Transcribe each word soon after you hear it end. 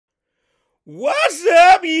What's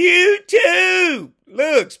up, YouTube?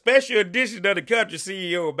 Look, special edition of the Country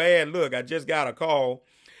CEO Bad. Look, I just got a call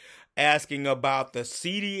asking about the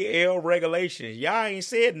CDL regulations. Y'all ain't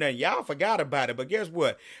said nothing. Y'all forgot about it. But guess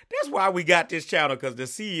what? That's why we got this channel, because the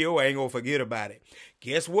CEO ain't going to forget about it.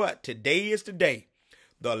 Guess what? Today is the day.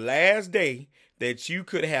 The last day that you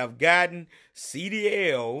could have gotten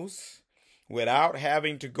CDLs without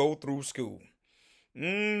having to go through school.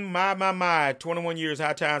 My. 21 years,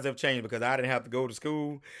 how times have changed, because I didn't have to go to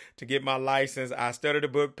school to get my license. I studied the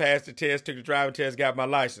book, passed the test, took the driving test, got my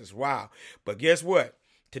license. Wow. But guess what?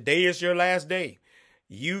 Today is your last day.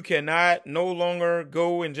 You cannot no longer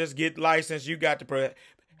go and just get licensed. You got to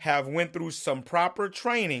have went through some proper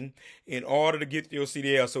training in order to get your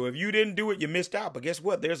CDL. So if you didn't do it, you missed out. But guess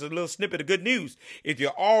what? There's a little snippet of good news. If you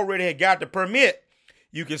already had got the permit,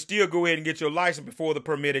 you can still go ahead and get your license before the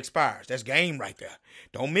permit expires. That's game right there.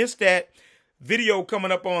 Don't miss that. Video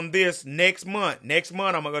coming up on this next month. Next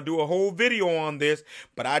month, I'm going to do a whole video on this,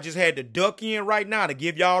 but I just had to duck in right now to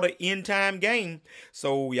give y'all the end-time game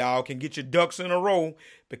so y'all can get your ducks in a row,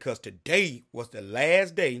 because today was the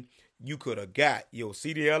last day you could have got your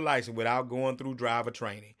CDL license without going through driver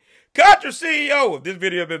training. Country CEO, if this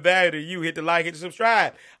video has been valuable to you, hit the like, hit the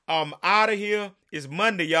subscribe. I'm out of here. It's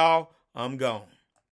Monday, y'all. I'm gone.